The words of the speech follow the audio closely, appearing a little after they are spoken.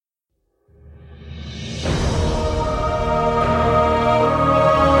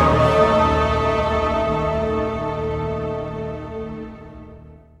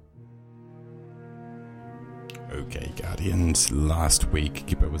last week,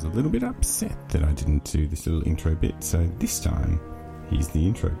 Gipper was a little bit upset that I didn't do this little intro bit, so this time, here's the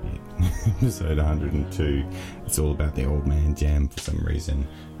intro bit. Episode 102. It's all about the Old Man Jam for some reason.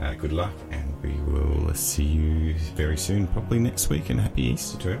 Good luck, and we will see you very soon, probably next week, and happy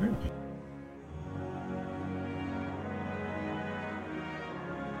Easter to everyone.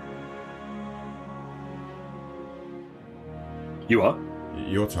 You are?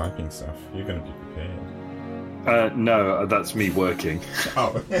 You're typing stuff. You're going to be prepared. No, that's me working.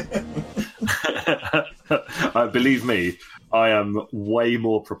 Oh. Believe me, I am way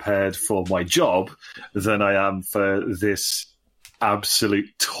more prepared for my job than I am for this absolute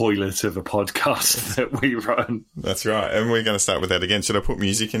toilet of a podcast that we run. That's right. And we're going to start with that again. Should I put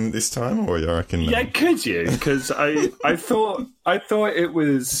music in this time, or you reckon? Yeah, could you? Because I thought it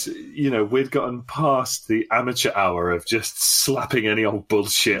was, we'd gotten past the amateur hour of just slapping any old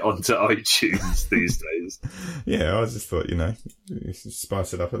bullshit onto iTunes these days. Yeah, I just thought,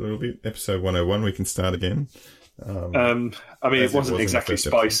 spice it up a little bit. Episode 101, we can start again. It wasn't exactly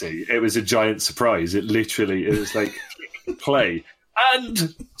spicy. It was a giant surprise. It was like play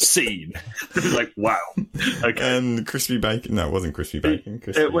and scene. It was like, wow. Okay. And crispy bacon. No, it wasn't crispy bacon.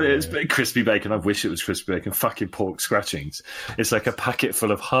 It's crispy bacon. I wish it was crispy bacon. Fucking pork scratchings. It's like a packet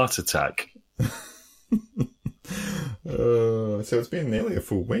full of Heart Attack. So it's been nearly a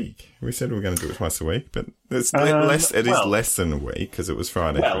full week. We said we were going to do it twice a week, but it's less. It is less than a week because it was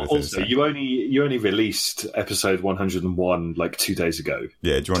Friday. Well, also you only released episode 101 like 2 days ago.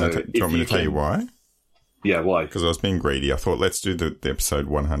 Yeah. Do you want me to tell you why? Yeah, why? Because I was being greedy. I thought, let's do the episode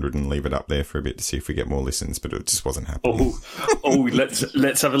 100 and leave it up there for a bit to see if we get more listens, but it just wasn't happening.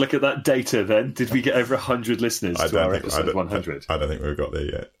 Let's have a look at that data then. Did we get over 100 listeners to our episode 100? I don't think we've got there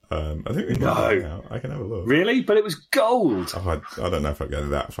yet. I think we might have now. I can have a look. Really? But it was gold. Oh, I don't know if I go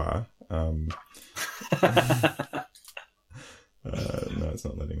that far. No, it's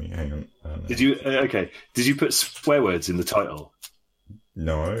not letting me. Hang on. Did you put swear words in the title?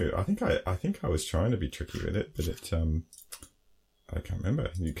 No, I think I was trying to be tricky with it, but it I can't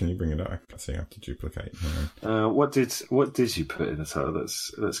remember. Can you bring it up? I see I have to duplicate. What did you put in the title?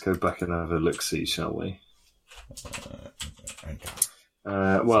 Let's go back and have a look see, shall we?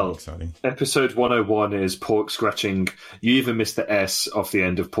 Episode 101 is pork scratching. You even missed the S off the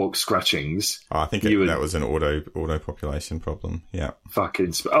end of pork scratchings. Oh, I think that was an auto population problem. Yeah.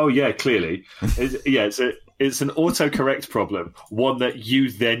 Clearly. It's an autocorrect problem, one that you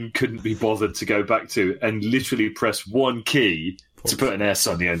then couldn't be bothered to go back to and literally press one key to put an S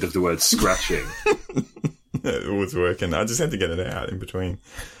on the end of the word scratching. It was working. I just had to get it out in between.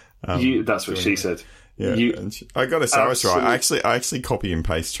 That's what she said. Yeah, I got Osiris right. I actually copy and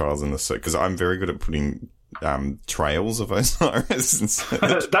paste Trials in the Circus because I'm very good at putting trails of Osiris.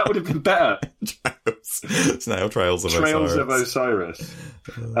 That would have been better. Snail trails of Osiris.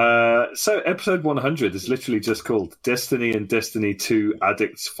 So episode 100 is literally just called Destiny and Destiny 2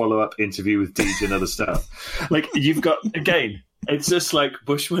 Addicts Follow-Up Interview with Deej and Other Stuff. Like, you've got, again, it's just like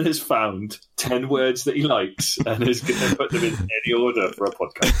Bushman has found 10 words that he likes and is going to put them in any order for a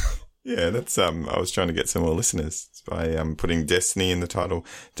podcast. Yeah, that's I was trying to get some more listeners by putting Destiny in the title,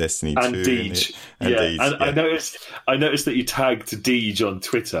 Destiny 2 and Deej. Deej. I noticed that you tagged Deej on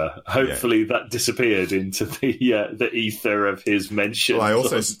Twitter. Hopefully that disappeared into the ether of his mention. Well, I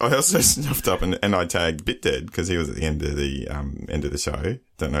also snuffed up and I tagged BitDead because he was at the end of the show.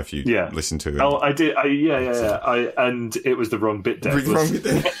 Don't know if you listened to it. Oh, I did. And it was the wrong BitDead.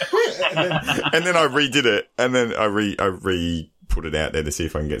 And then I redid it, and then I put it out there to see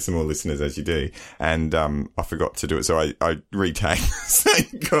if I can get some more listeners, as you do. And I forgot to do it, so I re-tagged the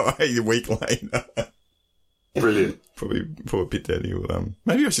same guy a week later. Brilliant. Probably poor BitDaddy will.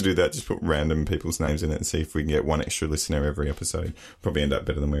 Maybe I should do that. Just put random people's names in it and see if we can get one extra listener every episode. Probably end up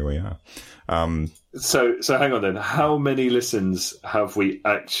better than where we are. So hang on then. How many listens have we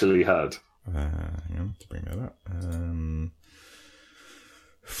actually had? Hang on to bring that up.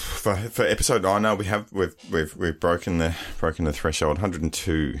 For episode 9, no, we've broken the threshold,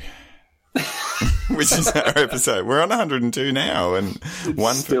 102, which is our episode. We're on 102 now, and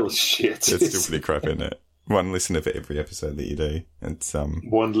it's still shit. It's still pretty crap, isn't it? One listener for every episode that you do. It's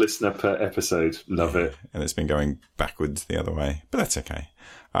one listener per episode. Love it. And it's been going backwards the other way, but that's okay.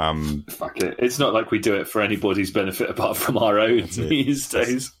 Fuck it. It's not like we do it for anybody's benefit apart from our own these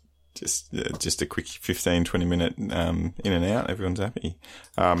days. Just a quick 15-20 minute in and out. Everyone's happy.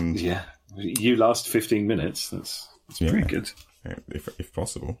 You last 15 minutes. That's pretty good, if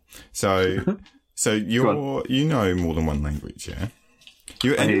possible. So you know more than one language, yeah?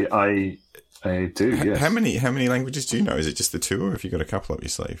 I do, yes. How many languages do you know? Is it just the two, or have you got a couple up your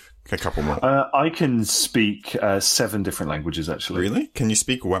sleeve? A couple more? I can speak 7 different languages, actually. Really? Can you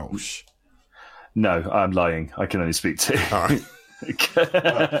speak Welsh? No, I'm lying. I can only speak 2. All right.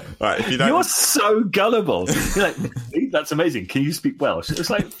 Right, if you don't... You're so gullible. You're like, that's amazing. Can you speak Welsh?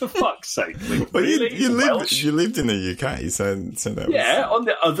 It's like, for fuck's sake. Like, well, really? you lived in the UK, so that yeah, on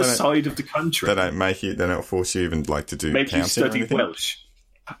the other side of the country. They don't make you. They don't force you even like to do. Make you study Welsh.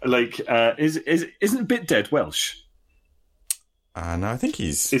 Like, isn't Bit Dead Welsh? No, I think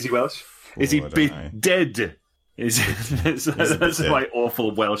he's. Is he Welsh? Is he Bit Dead? That's my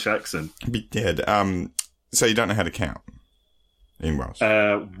awful Welsh accent. Bit Dead. So you don't know how to count in Welsh?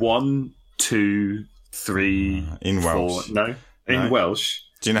 1, 2, 3, in 4. Welsh. No, in Welsh.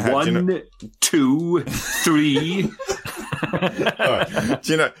 Do you know how? 1, 2, 3. Right.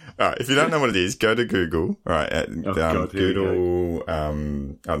 Do you know? If you don't know what it is, go to Google. Right, Google. I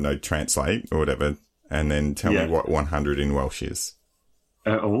don't know, translate or whatever, and then tell me what 100 in Welsh is.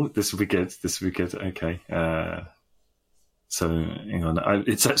 This will be good. Okay. So hang on.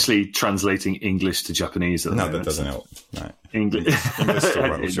 It's actually translating English to Japanese. No, that doesn't help. No. English to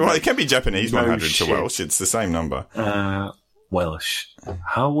Welsh. Well, it can be Japanese 100 to Welsh. It's the same number. Welsh.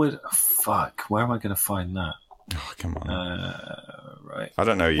 How would... Fuck. Where am I going to find that? Oh, come on. Right. I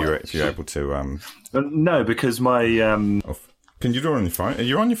don't know if you're able to... No, because my... Can you do it on your phone? Are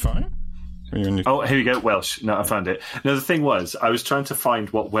you on your phone? Oh, here we go. Welsh. No, I found it. No, the thing was, I was trying to find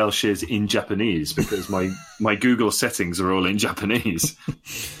what Welsh is in Japanese because my Google settings are all in Japanese.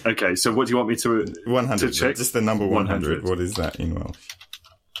 Okay, so what do you want me to 100. To check? Just the number 100. What is that in Welsh?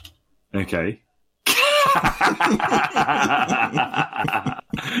 Okay.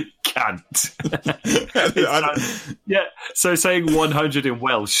 Cant. Yeah, so saying 100 in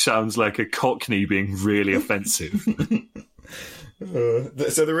Welsh sounds like a Cockney being really offensive. So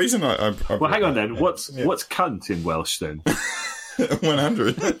the reason I well, hang on then. What's cunt in Welsh then?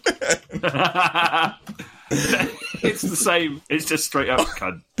 100. It's the same. It's just straight up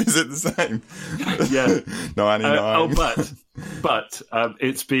cunt. Is it the same? Yeah. 99. But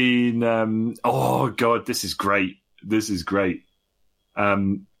it's been. Oh God, this is great.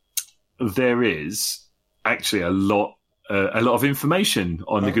 There is actually a lot of information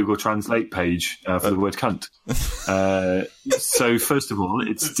on the Google Translate page for the word cunt. So first of all,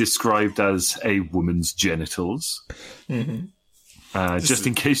 it's described as a woman's genitals. Mm-hmm. Just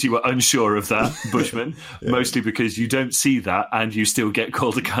in case you were unsure of that, Bushman, mostly because you don't see that and you still get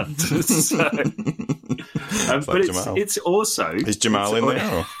called a cunt. But it's also... Is Jamal in there?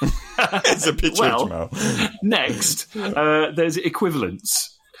 Or? It's a picture of Jamal. Next, there's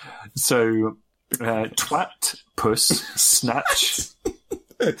equivalents. So... twat, puss, snatch,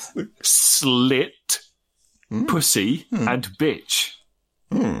 slit, pussy, and bitch.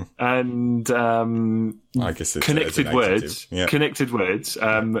 And I guess it's connected words. Yeah. Connected words.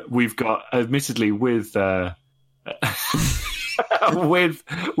 We've got, admittedly, with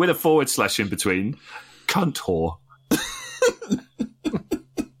with a forward slash in between, cunt whore.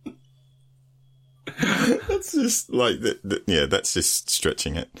 That's just like that's just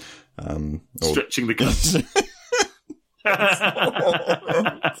stretching it. Stretching the cunt.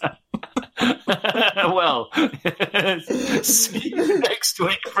 Well, see you next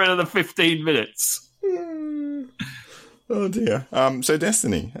week for another 15 minutes. Oh dear. So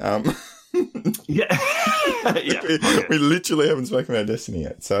Destiny. Yeah. We literally haven't spoken about Destiny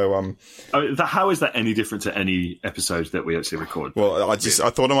yet. So how is that any different to any episode that we actually record? Well, I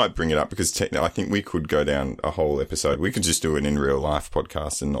thought I might bring it up because I think we could go down a whole episode. We could just do an in real life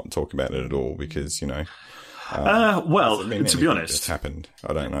podcast and not talk about it at all because, you know. To be honest, just happened.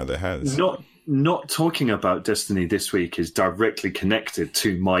 I don't know. There has not talking about Destiny this week is directly connected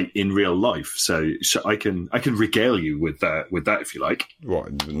to my in real life, so I can regale you with that if you like.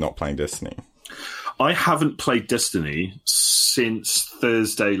 What? Not playing Destiny? I haven't played Destiny since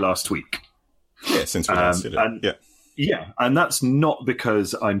Thursday last week. Yeah, since we last did it. Yeah, and that's not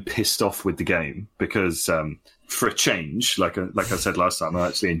because I'm pissed off with the game, because for a change, like I said last time, I'm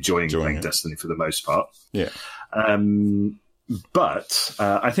actually enjoying playing Destiny for the most part. Yeah. But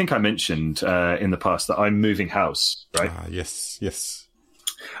I think I mentioned in the past that I'm moving house, right? Yes.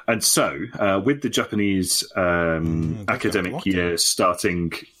 And so, with the Japanese academic year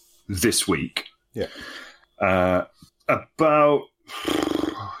starting this week, about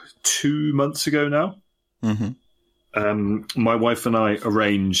 2 months ago now, my wife and I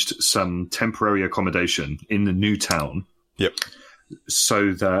arranged some temporary accommodation in the new town. Yep.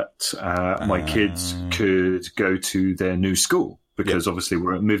 So that my kids could go to their new school, because obviously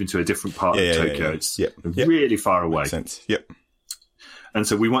we're moving to a different part of Tokyo. It's really far away. Makes sense. Yep. And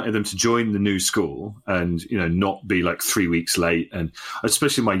so we wanted them to join the new school and, not be like 3 weeks late. And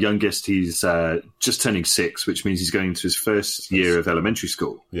especially my youngest, he's just turning 6, which means he's going into his first year of elementary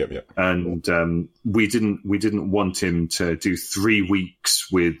school. Yep. And we didn't want him to do 3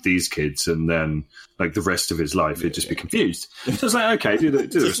 weeks with these kids and then like the rest of his life, he'd just be confused. So it's like, okay, do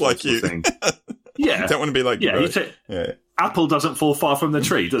the responsible thing. Yeah. You don't want to be like, yeah. Apple doesn't fall far from the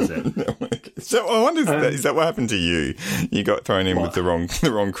tree, does it? So I wonder, is that what happened to you? You got thrown in with the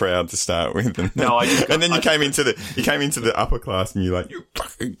wrong crowd to start with, and then, you came into the upper class, and you're like, you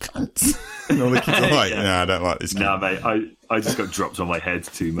fucking cunts, and all the kids are like, no, I don't like this kid. No, mate, I just got dropped on my head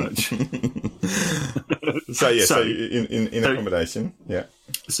too much. So in accommodation, yeah.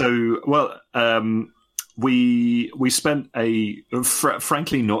 So we spent a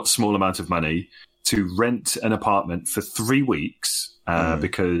frankly not small amount of money to rent an apartment for 3 weeks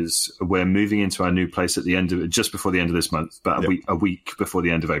because we're moving into our new place at just before the end of this month, but a week before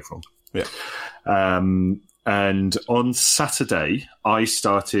the end of April. Yeah. And on Saturday, I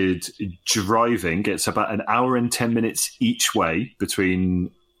started driving. It's about an hour and 10 minutes each way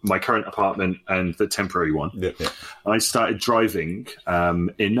between my current apartment and the temporary one. Yeah. I started driving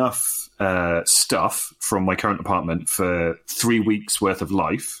enough stuff from my current apartment for 3 weeks worth of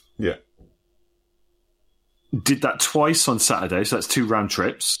life. Yeah. Did that twice on Saturday, so that's 2 round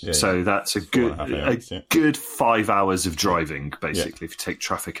trips. Yeah, so that's a good 5 hours of driving, basically, if you take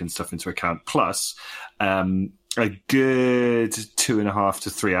traffic and stuff into account. Plus, a good 2.5 to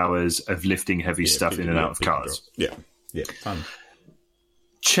 3 hours of lifting heavy stuff in and out of cars. Yeah, fun.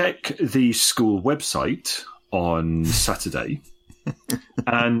 Check the school website on Saturday,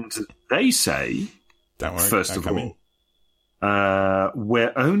 and they say, don't worry, first of all,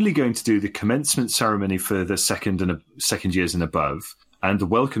 we're only going to do the commencement ceremony for the second years and above, and the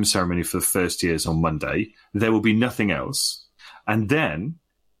welcome ceremony for the first years on Monday. There will be nothing else. And then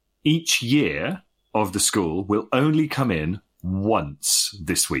each year of the school will only come in once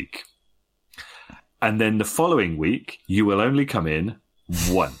this week. And then the following week, you will only come in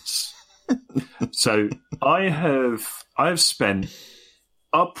once. So I have spent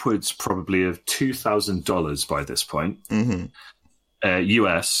upwards probably of $2,000 by this point. Mm-hmm.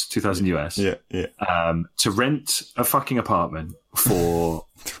 $2,000 US. Yeah. To rent a fucking apartment for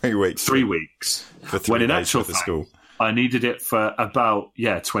 3 weeks. 3 weeks. For 3 when in days actual for the fact, school. I needed it for about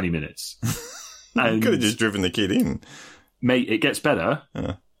 20 minutes. You could have just driven the kid in. Mate, it gets better.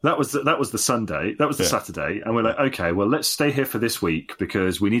 That was the Sunday. That was the Saturday. And we're like, okay, well, let's stay here for this week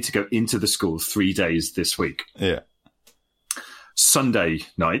because we need to go into the school 3 days this week. Yeah. Sunday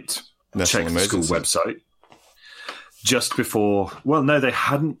night, check the school website. Just before, they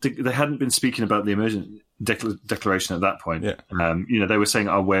hadn't been speaking about the emergency declaration at that point. Yeah. They were saying,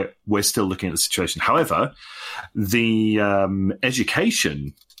 we're still looking at the situation. However, the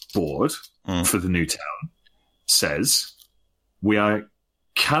education board for the new town says we are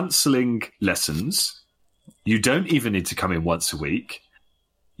cancelling lessons. You don't even need to come in once a week.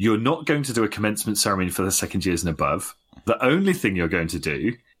 You're not going to do a commencement ceremony for the second years and above. The only thing you're going to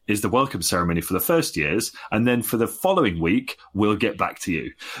do is the welcome ceremony for the first years, and then for the following week, we'll get back to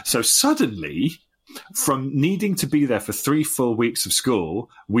you. So suddenly, from needing to be there for 3 full weeks of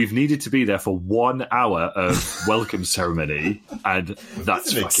school, we've needed to be there for 1 hour of welcome ceremony, and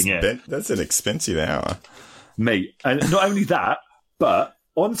that's fucking it. That's an expensive hour. Mate, and not only that, but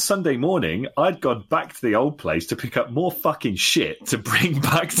on Sunday morning, I'd gone back to the old place to pick up more fucking shit to bring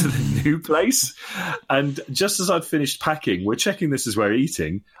back to the new place. And just as I'd finished packing, we're checking this as we're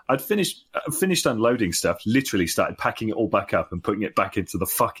eating, I'd finished unloading stuff, literally started packing it all back up and putting it back into the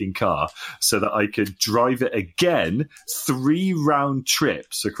fucking car so that I could drive it again 3 round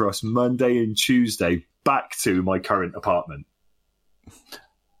trips across Monday and Tuesday back to my current apartment.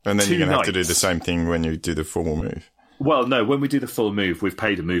 And then you're going to have to do the same thing when you do the formal move. Well, no, when we do the full move, we've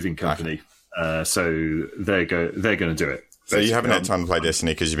paid a moving company. So they're going to do it. So you haven't had time to play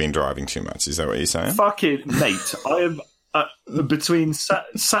Destiny because you've been driving too much. Is that what you're saying? Fucking mate, I am between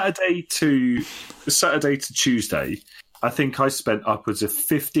Saturday to Tuesday. I think I spent upwards of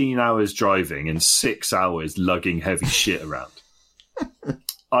 15 hours driving and 6 hours lugging heavy shit around.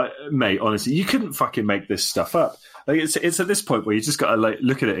 Mate, honestly, you couldn't fucking make this stuff up. Like it's at this point where you just got to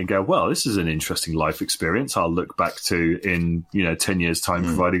look at it and go, well, this is an interesting life experience I'll look back to in 10 years' time,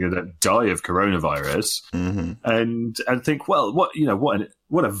 providing I don't die of coronavirus, and think, well,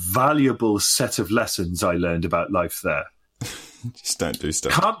 what a valuable set of lessons I learned about life there. Just don't do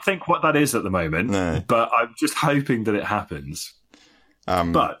stuff. Can't think what that is at the moment, no. But I'm just hoping that it happens.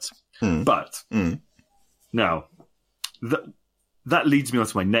 But now that leads me on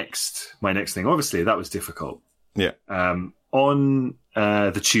to my next thing. Obviously, that was difficult. Yeah. on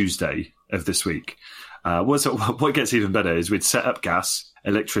the Tuesday of this week, what gets even better is we'd set up gas,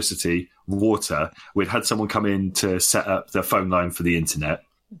 electricity, water. We'd had someone come in to set up the phone line for the internet.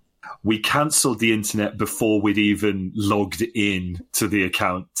 We cancelled the internet before we'd even logged in to the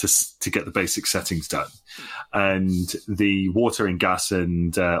account to get the basic settings done. And the water and gas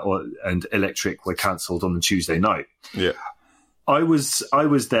and electric were cancelled on the Tuesday night. Yeah. I was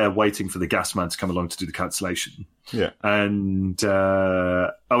there waiting for the gas man to come along to do the cancellation. Yeah. And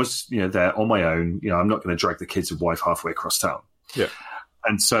I was, there on my own. I'm not going to drag the kids and wife halfway across town. Yeah.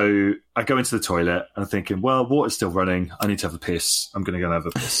 And so I go into the toilet and I'm thinking, well, water's still running. I need to have a piss. I'm going to go and have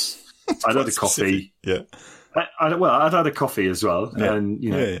a piss. I'd had a coffee. Yeah. I'd had a coffee as well, yeah.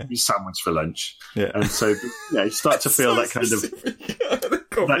 and sandwich for lunch. Yeah. And so you start to feel that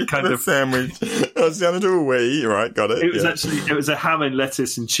kind of sandwich. I was going to do a wee, right? Got it. It was a ham and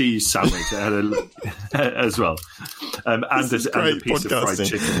lettuce and cheese sandwich. It had as well, and a piece of fried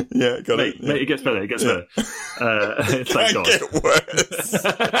chicken. Yeah, got it. Mate, it gets better. It gets better. Thank God. Get worse.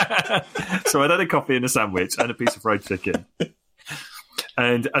 So I'd had a coffee and a sandwich and a piece of fried chicken.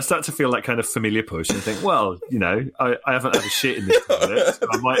 And I start to feel that kind of familiar push and think, well, I haven't had a shit in this toilet, so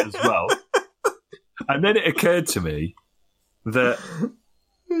I might as well. And then it occurred to me that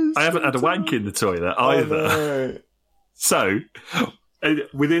I haven't had a wank in the toilet either. Oh, no. So,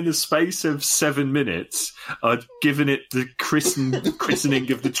 within the space of 7 minutes, I'd given it the christening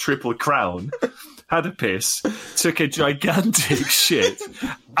of the Triple Crown, had a piss, took a gigantic shit,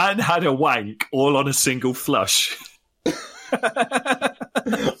 and had a wank all on a single flush.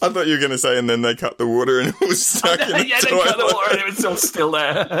 I thought you were going to say, and then they cut the water and it was stuck in the toilet. Yeah, they cut the water and it was all still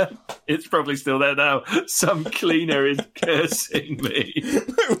there. It's probably still there now. Some cleaner is cursing me.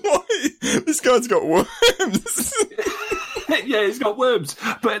 Why? This guy's got worms. Yeah, he's got worms.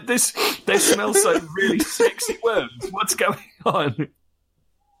 But they smell so really sexy worms. What's going on?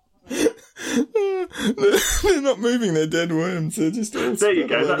 They're not moving, they're dead worms. They're just all there you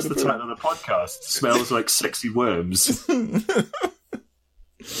go, that's the title of the podcast. Smells like sexy worms.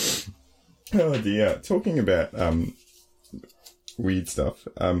 Oh dear. Talking about weird stuff.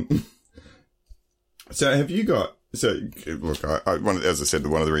 So have you got look, as I said,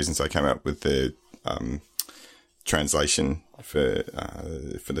 one of the reasons I came up with the translation for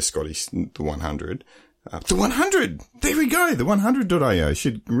the Scottish, the 100. The 100! There we go! The 100.io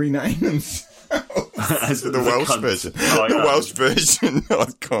should rename themselves the Welsh version. Oh, the Welsh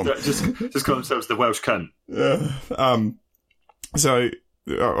version.com. Just call themselves the Welsh cunt. So,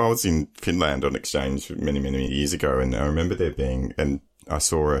 I was in Finland on exchange many, many years ago, and I remember there being, and I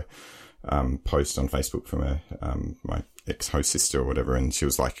saw a post on Facebook from my ex-host sister or whatever, and she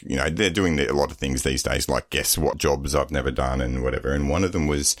was like, they're doing a lot of things these days, like guess what jobs I've never done and whatever, and one of them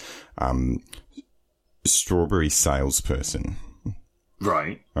was strawberry salesperson.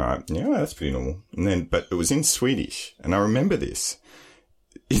 Right. Yeah, that's pretty normal. But it was in Swedish, and I remember this.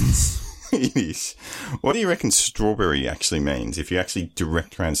 In Swedish, what do you reckon strawberry actually means? If you actually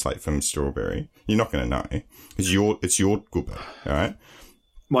direct translate from strawberry, you're not going to know. It's jordgubbe, all right?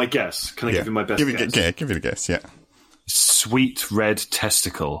 My guess. Can I give you my best guess? Yeah, give it a guess, yeah. Sweet red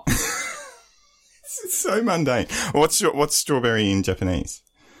testicle. It's so mundane. What's strawberry in Japanese?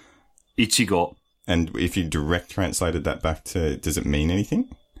 Ichigo. And if you direct translated that back to, does it mean anything?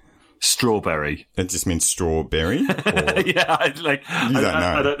 Strawberry. It just means strawberry? Yeah, I don't know.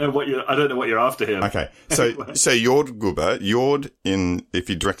 I don't know what you're after here. Okay, so jordgubbe, if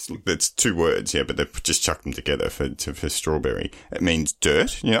you direct, that's 2 words, yeah, but they've just chucked them together for strawberry. It means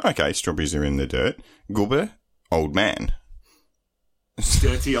dirt. Okay, strawberries are in the dirt. Gubbe, old man.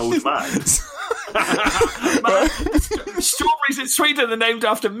 Dirty old man. Strawberries in Sweden are named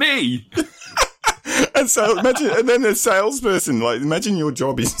after me. And so imagine, and then a salesperson, imagine your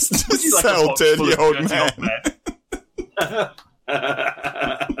job is to sell dirty old man.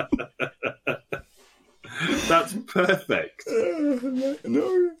 That's perfect.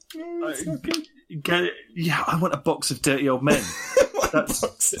 No. Yeah, I want a box of dirty old men.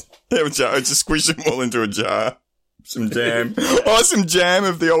 Yeah, just squish them all into a jar. Some jam. Some jam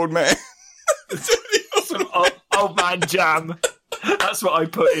of the old man. Some old man jam. That's what I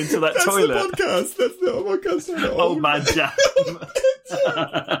put into that toilet. That's the podcast. Old man jam.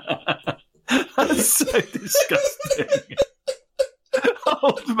 That's so disgusting.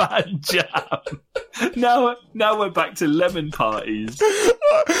 Old man jam. Now we're back to lemon parties.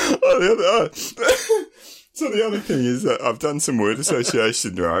 So the other thing is that I've done some word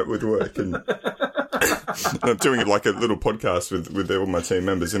association, right, with work, and I'm doing it like a little podcast with all my team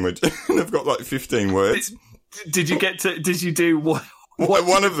members, and they've got 15 words. Did you do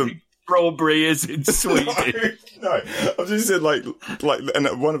one of them? strawberry is in Sweden. No, I've just said like,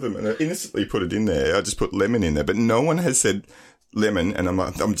 and one of them, and I innocently put it in there. I just put lemon in there, but no one has said lemon, and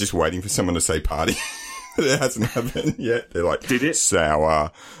I'm just waiting for someone to say party. It hasn't happened yet. They're like, did it?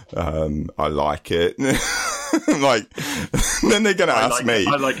 Sour. I like it. Like, then they're going to ask me.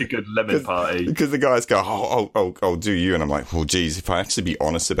 I like a good lemon party. Because the guys go, I'll do you. And I'm like, well, geez, if I actually be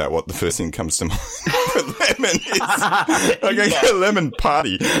honest about what the first thing comes to mind for lemon is, I'm going to get a lemon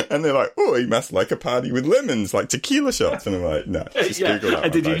party. And they're like, oh, he must like a party with lemons, like tequila shots. And I'm like, no, just Google that.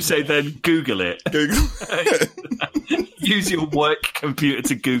 And did you say then Google it? Google it. Use your work computer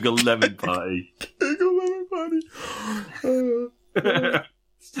to Google lemon party. Google lemon party.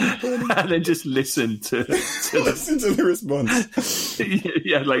 And then just listen to the response.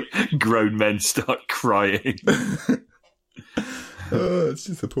 Yeah, like grown men start crying. It's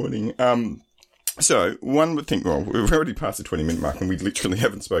disappointing. So one would think, well, we've already passed the 20-minute mark and we literally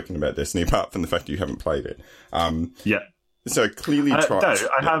haven't spoken about Destiny apart from the fact that you haven't played it. Yeah. So clearly,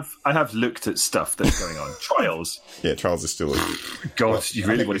 I have looked at stuff that's going on. Trials. Yeah, Trials is still. God, you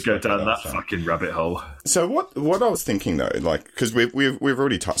really want to go down that fucking rabbit hole. So what I was thinking though, like, because we've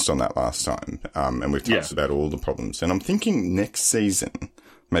already touched on that last time, and we've touched about all the problems, and I'm thinking next season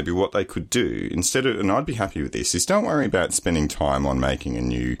maybe what they could do instead of, and I'd be happy with this, is don't worry about spending time on making a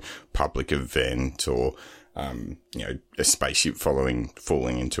new public event or a spaceship falling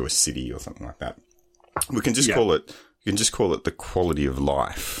into a city or something like that. We can just call it. You can just call it the quality of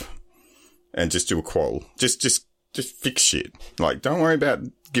life and just do a qual. Just fix shit. Like, don't worry about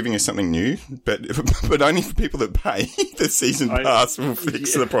giving us something new, but only for people that pay. The season pass will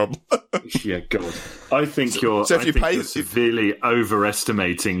fix the problem. Yeah, God. I think you're severely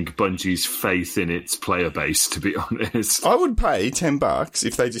overestimating Bungie's faith in its player base, to be honest. I would pay $10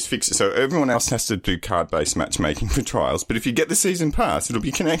 if they just fix it. So everyone else has to do card-based matchmaking for Trials, but if you get the season pass, it'll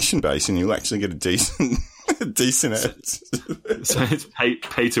be connection-based and you'll actually get a decent So it's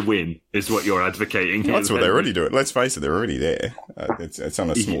pay to win is what you're advocating. That's what they're already doing. Let's face it, they're already there. It's on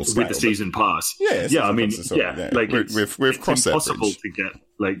a small scale with the season pass. Yeah, I mean, like we've crossed that bridge. It's impossible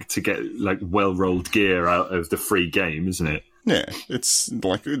to get well rolled gear out of the free game, isn't it? Yeah, it's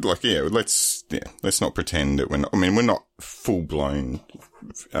like let's not pretend that we're not full blown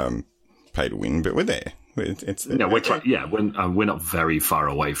pay to win, but we're there. We're not very far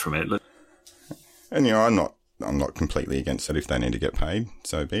away from it. And I'm not completely against it if they need to get paid,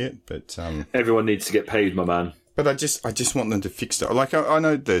 so be it. But everyone needs to get paid, my man. But I just want them to fix stuff. Like I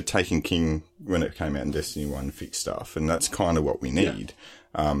know the Taken King when it came out in Destiny 1 fixed stuff, and that's kind of what we need.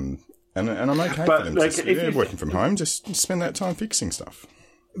 Yeah. And I'm okay for them. Like, if working from home, just spend that time fixing stuff.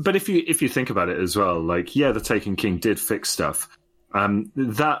 But if you think about it as well, like the Taken King did fix stuff.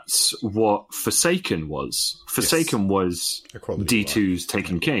 That's what Forsaken was. Forsaken was D2's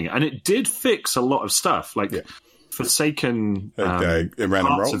Taken King, and it did fix a lot of stuff. Like Forsaken, random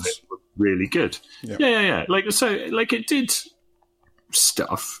parts rolls of it were really good. Yeah. Like it did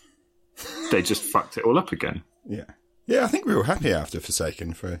stuff. They just fucked it all up again. Yeah, I think we were happy after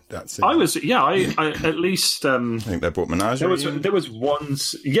Forsaken for that season. I was, I at least. I think they brought Menagerie. There was one.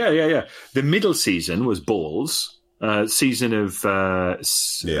 Yeah. The middle season was balls. Season of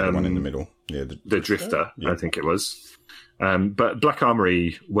the one in the middle, the Drifter, I think it was. But Black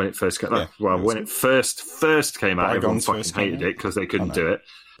Armory, when it first came, when it first came out, everyone fucking hated it because they couldn't do it.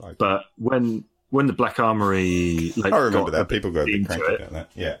 But when the Black Armory, I remember that people got a bit cranky about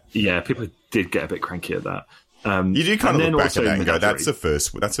that. Yeah, people did get a bit cranky at that. You do kind of look back at that and go, that's a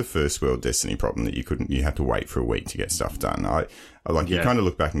first world Destiny problem that you had to wait for a week to get stuff done. You kind of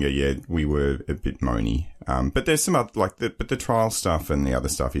look back and go, we were a bit moany. But there's some other, but the trial stuff and the other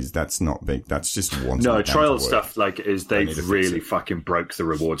stuff that's not big. That's just wanting. No, trial stuff they've really fucking broke the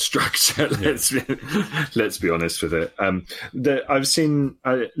reward structure. Let's be honest with it. I've seen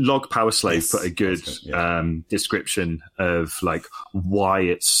Log Power Slave put a good description of why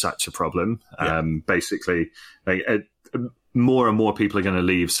it's such a problem. Basically, more and more people are going to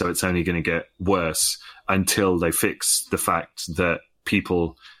leave, so it's only going to get worse until they fix the fact that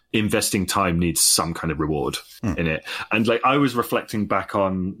people investing time needs some kind of reward in it. And I was reflecting back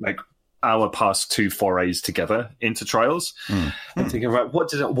on our past 2 forays together into Trials and thinking, right, what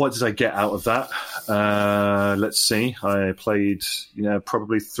did I get out of that? Let's see. I played,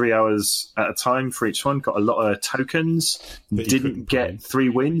 probably 3 hours at a time for each one. Got a lot of tokens. Didn't get 3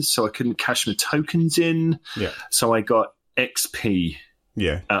 wins, so I couldn't cash my tokens in. Yeah. So I got XP.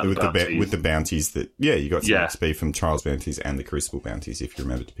 Yeah, with the bounties that you got some XP from Trials bounties and the Crucible bounties if you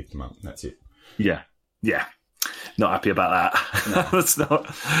remember to pick them up. And that's it. Yeah. Not happy about that. No.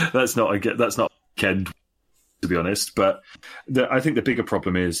 that's not a weekend to be honest. But I think the bigger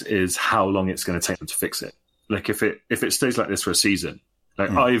problem is how long it's going to take them to fix it. Like if it stays like this for a season,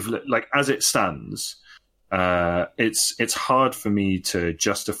 like as it stands, it's hard for me to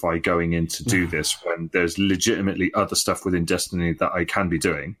justify going in to do this when there's legitimately other stuff within Destiny that I can be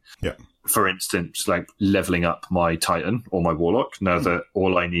doing. Yeah. For instance, like leveling up my Titan or my Warlock, now that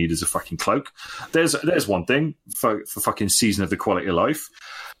all I need is a fucking cloak. There's one thing for fucking Season of the Quality of Life.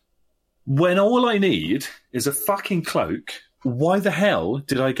 When all I need is a fucking cloak, why the hell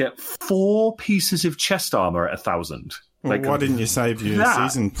did I get 4 pieces of chest armor at 1,000? Well, why didn't you save your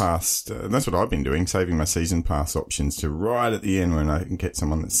season pass? That's what I've been doing, saving my season pass options to right at the end when I can get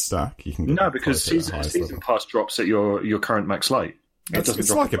someone that's stuck. You can get because season pass drops at your current max light.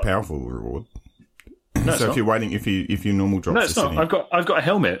 It's like a powerful reward. No, so if you're waiting, if your normal drops, no, it's not. I've got a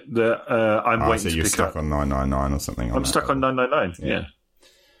helmet that I'm waiting to pick up. So you're stuck on 999 or something. I'm stuck on 999. Yeah.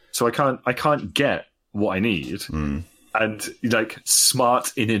 So I can't get what I need. And like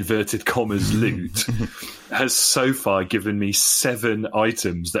smart in inverted commas loot has so far given me 7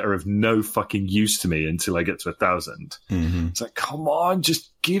 items that are of no fucking use to me until I get to 1,000. It's like, come on,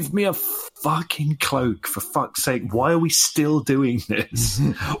 just give me a fucking cloak for fuck's sake. Why are we still doing this?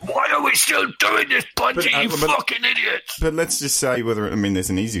 Why are we still doing this, Bungie, you fucking idiots? But let's just say there's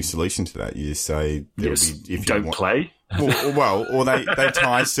an easy solution to that. You just say, don't play. or they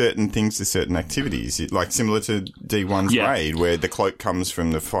tie certain things to certain activities, like similar to D1's raid, where the cloak comes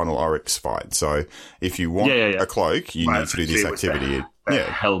from the final Oryx fight. So if you want a cloak, you need to do this activity.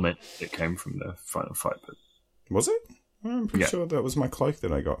 Helmet that came from the final fight. But was it? I'm pretty sure that was my cloak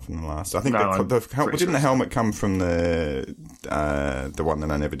that I got from the last. I think didn't the helmet come from the one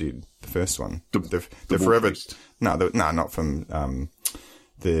that I never did, the first one, the forever. Priest. No, not from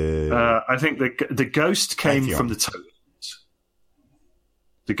the. I think the ghost came from the totems.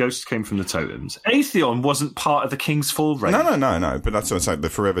 The ghost came from the totems. Atheon wasn't part of the King's Fall raid. No. But that's what I'm saying. The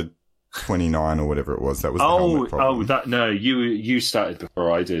Forever 29 or whatever it was. That was the helmet problem. You started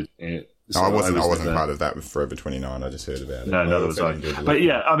before I did. So I wasn't part of that with Forever 29. I just heard about it. No, that was I. But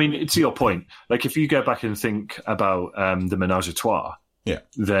yeah, I mean, to your point, like if you go back and think about the Menage a Trois,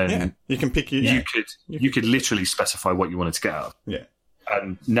 then you can pick you could literally specify what you wanted to get out of. Yeah.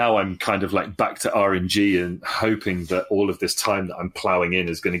 And now I'm kind of like back to RNG and hoping that all of this time that I'm plowing in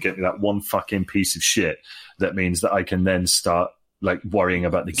is going to get me that one fucking piece of shit that means that I can then start like worrying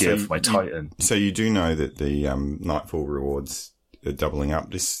about the gear for my Titan. So you do know that the Nightfall rewards are doubling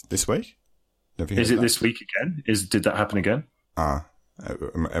up this week? Is it this week again? Did that happen again? Am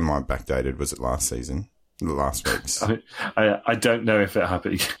I backdated? Was it last season? The last week's. I don't know if it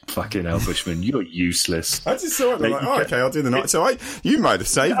happened. Fucking hell, Bushman, you're useless. I just saw it. I'm like, okay, I'll do the night. So you might have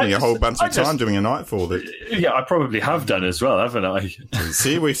saved me a whole bunch of time doing a Nightfall. Yeah, I probably have done as well, haven't I?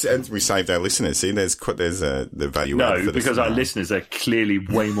 See, we saved our listeners. See, there's the value. No, because our listeners are clearly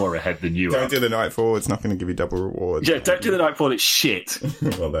way more ahead than you. Don't do the Nightfall. It's not going to give you double rewards. Yeah, don't do the Nightfall. It's shit.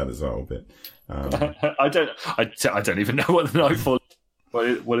 Well, that as well, but I don't even know what the Nightfall.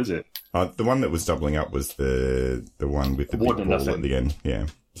 What is it? The one that was doubling up was the one with the big ball at the end. Yeah.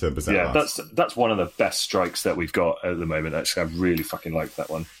 So that's one of the best strikes that we've got at the moment. Actually, I really fucking like that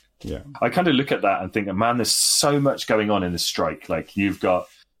one. Yeah. I kind of look at that and think, man, there's so much going on in this strike. Like you've got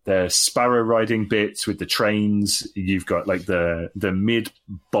the sparrow riding bits with the trains. You've got like the mid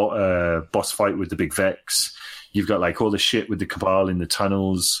boss fight with the big Vex. You've got like all the shit with the Cabal in the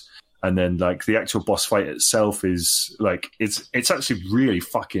tunnels. And then, like, the actual boss fight itself is like it's actually really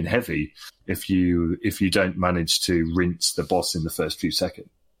fucking heavy if you don't manage to rinse the boss in the first few seconds.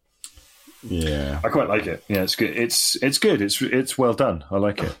 Yeah, I quite like it. Yeah, it's good. It's good. It's well done. I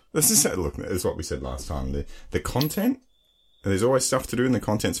like it. This is what we said last time. The content. There's always stuff to do, and the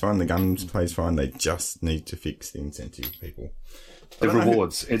content's fine. The gunplay's fine. They just need to fix the incentive people. The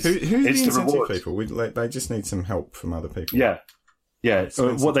rewards. Who's the incentive people? They just need some help from other people. Yeah. Yeah,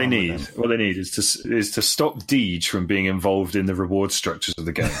 what they need is to stop Deej from being involved in the reward structures of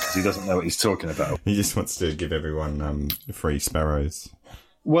the game because he doesn't know what he's talking about. He just wants to give everyone free sparrows.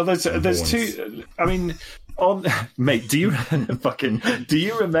 Well, there's two. I mean, mate, do you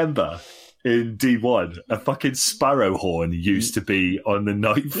remember in D1 a fucking sparrow horn used to be on the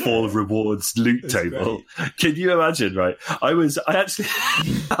Nightfall rewards loot table? Great. Can you imagine? Right, I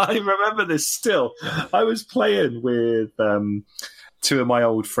remember this still. I was playing with two of my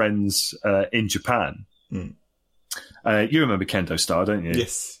old friends in Japan. You remember Kendo Star, don't you?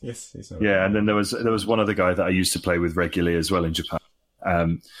 Yes. Yeah, and then there was one other guy that I used to play with regularly as well in Japan.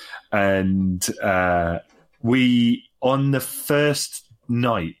 We on the first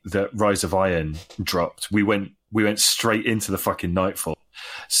night that Rise of Iron dropped, we went straight into the fucking Nightfall,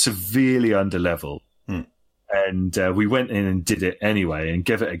 severely under level. And we went in and did it anyway and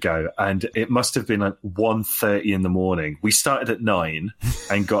gave it a go. And it must have been like 1:30 in the morning. We started at 9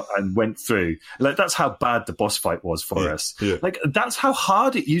 and went through. Like, that's how bad the boss fight was for us. Yeah. Like, that's how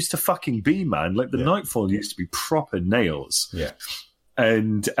hard it used to fucking be, man. Like, the Nightfall used to be proper nails. Yeah.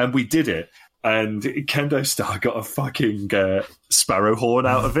 And we did it. And Kendo Star got a fucking sparrow horn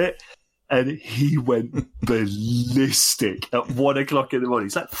out of it. And he went ballistic at 1 o'clock in the morning.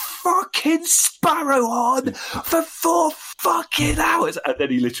 He's like, fucking sparrow horn for 4 fucking hours. And then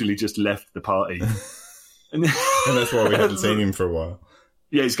he literally just left the party. And that's why we haven't seen him for a while.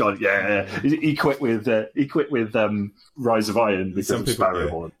 Yeah, he's gone. Yeah. He quit with Rise of Iron because of sparrow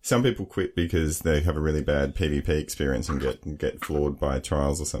horn. Some people quit because they have a really bad PvP experience and get floored by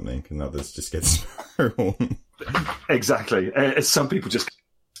trials or something, and others just get sparrow horn. Exactly. Some people just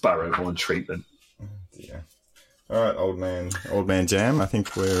sparrow horn treatment. Oh, dear. All right, old man jam. I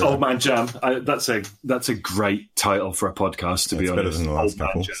think we're old man jam. That's a great title for a podcast. To be honest, better than the last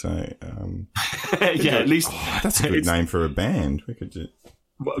couple. So yeah, at least that's a good name for a band. We could just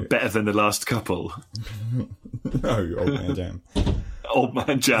better than the last couple. No, old man jam. Old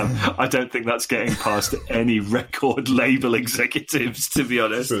man jam. I don't think that's getting past any record label executives. To be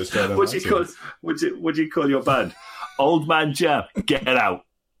honest, what do you call your band? Old man jam. Get out.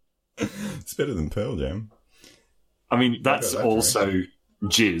 It's better than Pearl Jam. I mean, that's also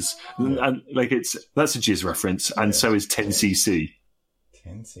jizz, and like that's a jizz reference, and so is 10cc.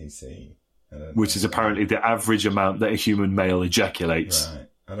 10cc, which is apparently the average amount that a human male ejaculates. Right.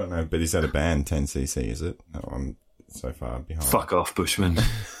 I don't know, but is that a band? 10cc, is it? No, I'm so far behind. Fuck off, Bushman.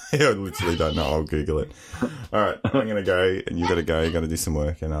 I literally don't know. I'll Google it. All right, I'm gonna go, and you got to go. You got to do some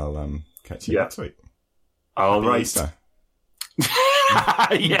work, and I'll catch you next week. All right. Easter.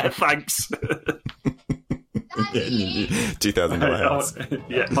 Yeah, thanks. 2000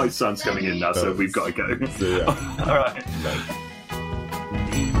 Yeah, my son's coming in now, so we've got to go. See ya. All right. Bye.